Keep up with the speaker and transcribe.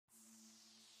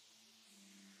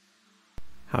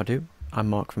How do? I'm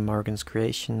Mark from Morrigan's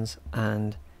Creations,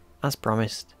 and as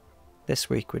promised, this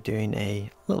week we're doing a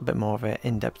little bit more of an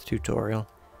in-depth tutorial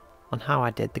on how I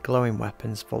did the glowing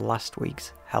weapons for last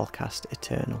week's Hellcast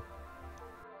Eternal.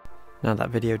 Now that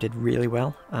video did really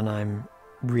well, and I'm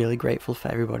really grateful for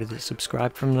everybody that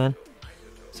subscribed from then,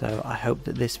 so I hope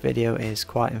that this video is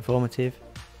quite informative,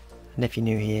 and if you're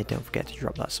new here, don't forget to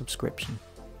drop that subscription.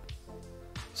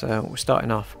 So we're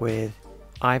starting off with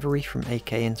Ivory from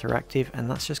AK Interactive, and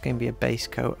that's just going to be a base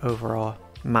coat over our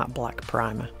matte black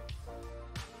primer.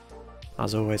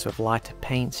 As always with lighter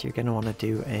paints, you're going to want to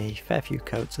do a fair few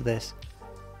coats of this.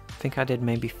 I think I did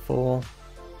maybe 4.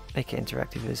 AK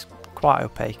Interactive is quite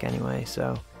opaque anyway,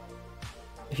 so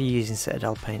if you're using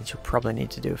Citadel paints you'll probably need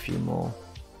to do a few more.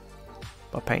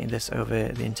 But I painted this over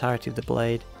the entirety of the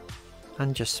blade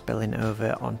and just spilling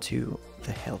over onto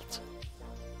the hilt.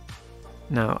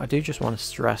 Now I do just want to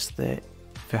stress that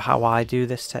for how I do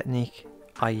this technique,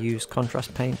 I use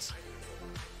contrast paints.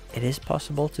 It is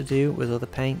possible to do with other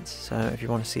paints, so if you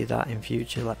want to see that in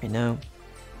future, let me know.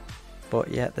 But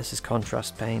yeah, this is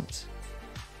contrast paints.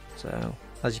 So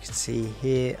as you can see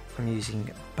here, I'm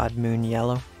using Bad Moon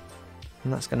Yellow,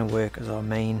 and that's going to work as our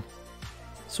main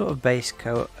sort of base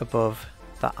coat above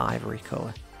that ivory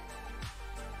colour.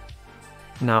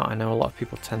 Now I know a lot of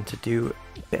people tend to do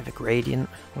a bit of a gradient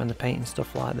when they're painting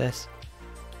stuff like this,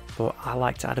 but I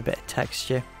like to add a bit of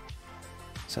texture,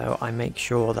 so I make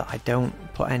sure that I don't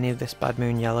put any of this Bad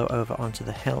Moon Yellow over onto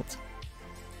the hilt.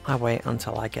 I wait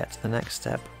until I get to the next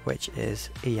step, which is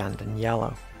Iyanden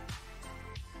Yellow.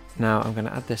 Now I'm going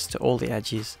to add this to all the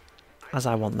edges, as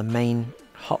I want the main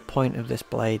hot point of this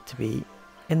blade to be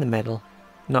in the middle,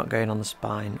 not going on the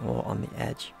spine or on the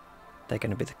edge. They're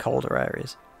going to be the colder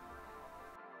areas.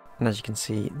 And as you can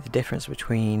see, the difference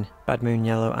between Bad Moon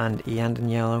Yellow and Iyanden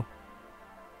Yellow.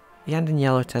 Iyanden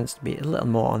Yellow tends to be a little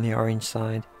more on the orange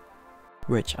side,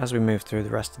 which as we move through the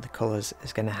rest of the colours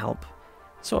is going to help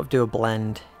sort of do a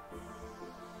blend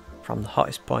from the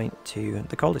hottest point to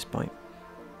the coldest point.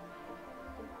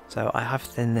 So I have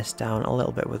thinned this down a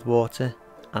little bit with water,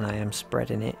 and I am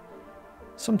spreading it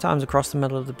sometimes across the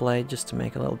middle of the blade just to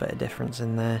make a little bit of difference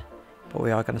in there, but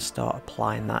we are going to start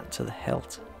applying that to the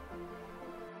hilt.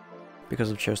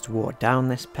 Because I've chose to water down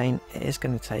this paint, it is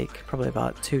going to take probably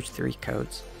about 2 to 3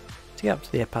 coats to get up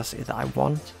to the opacity that I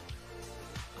want,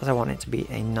 as I want it to be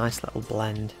a nice little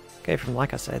blend. Go from,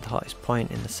 like I said, the hottest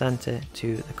point in the centre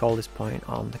to the coldest point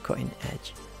on the cutting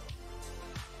edge.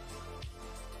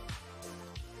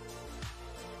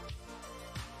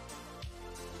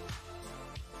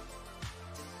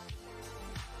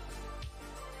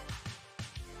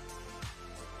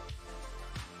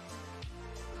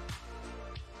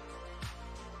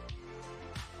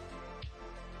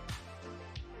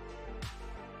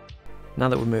 Now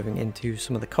that we're moving into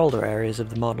some of the colder areas of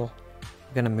the model,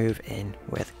 we're going to move in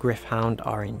with Gryph-hound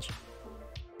Orange.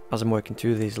 As I'm working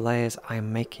through these layers, I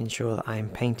am making sure that I am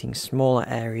painting smaller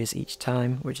areas each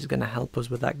time, which is going to help us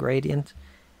with that gradient.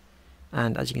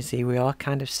 And as you can see, we are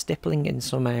kind of stippling in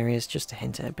some areas just to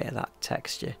hint at a bit of that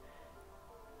texture.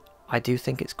 I do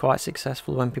think it's quite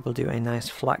successful when people do a nice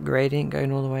flat gradient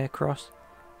going all the way across.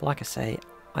 But like I say,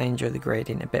 I enjoy the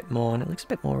gradient a bit more, and it looks a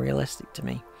bit more realistic to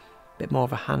me. Bit more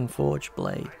of a hand forged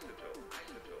blade.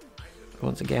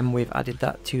 Once again, we've added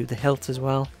that to the hilt as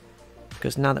well,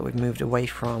 because now that we've moved away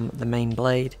from the main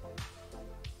blade,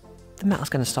 the metal's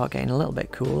going to start getting a little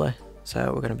bit cooler,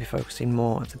 so we're going to be focusing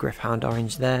more of the Gryph-hound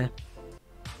Orange there.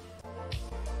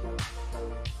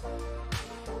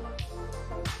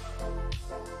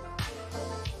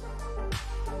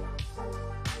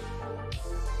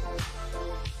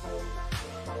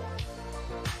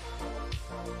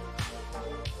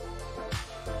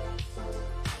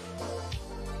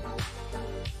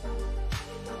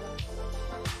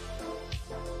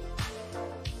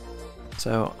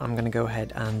 So I'm going to go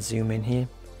ahead and zoom in here,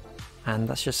 and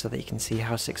that's just so that you can see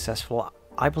how successful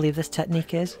I believe this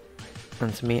technique is.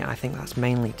 And to me, I think that's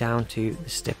mainly down to the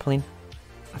stippling.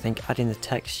 I think adding the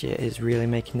texture is really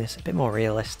making this a bit more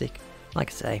realistic, like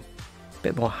I say, a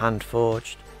bit more hand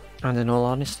forged, and in all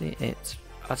honesty it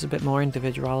adds a bit more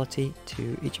individuality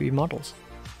to each of your models.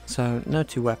 So no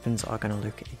two weapons are going to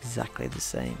look exactly the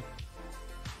same.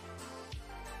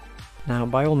 Now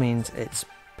by all means it's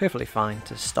perfectly fine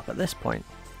to stop at this point,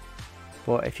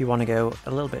 but if you want to go a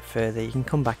little bit further, you can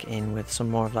come back in with some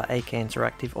more of that AK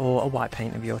Interactive or a white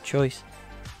paint of your choice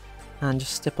and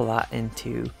just stipple that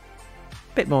into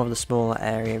a bit more of the smaller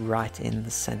area right in the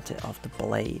centre of the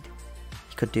blade.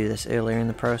 You could do this earlier in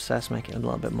the process, make it a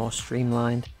little bit more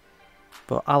streamlined,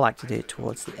 but I like to do it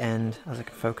towards the end as I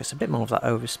can focus a bit more of that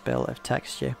overspill of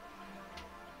texture.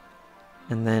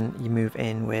 And then you move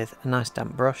in with a nice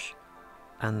damp brush,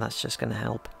 and that's just going to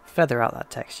help feather out that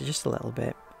texture just a little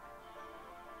bit.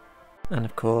 And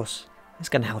of course, it's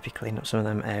going to help you clean up some of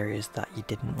them areas that you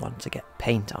didn't want to get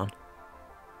paint on.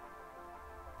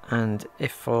 And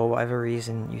if for whatever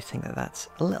reason you think that that's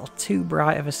a little too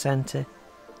bright of a centre,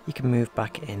 you can move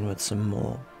back in with some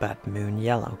more Bad Moon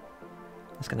Yellow.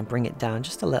 It's going to bring it down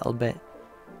just a little bit,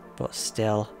 but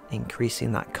still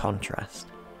increasing that contrast,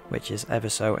 which is ever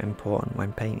so important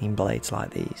when painting blades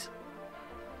like these.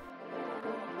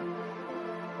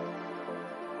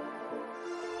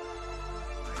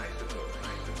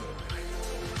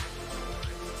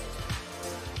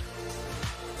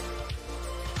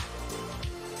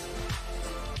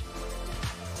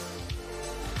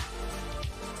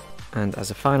 And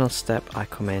as a final step, I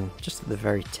come in just at the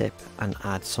very tip and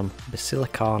add some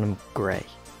Basilicanum Grey.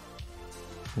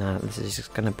 Now this is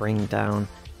just going to bring down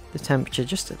the temperature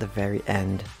just at the very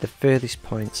end, the furthest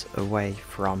points away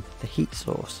from the heat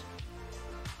source.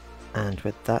 And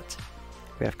with that,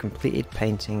 we have completed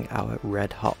painting our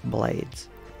red hot blades.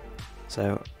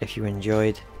 So if you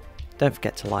enjoyed, don't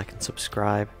forget to like and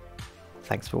subscribe.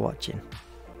 Thanks for watching.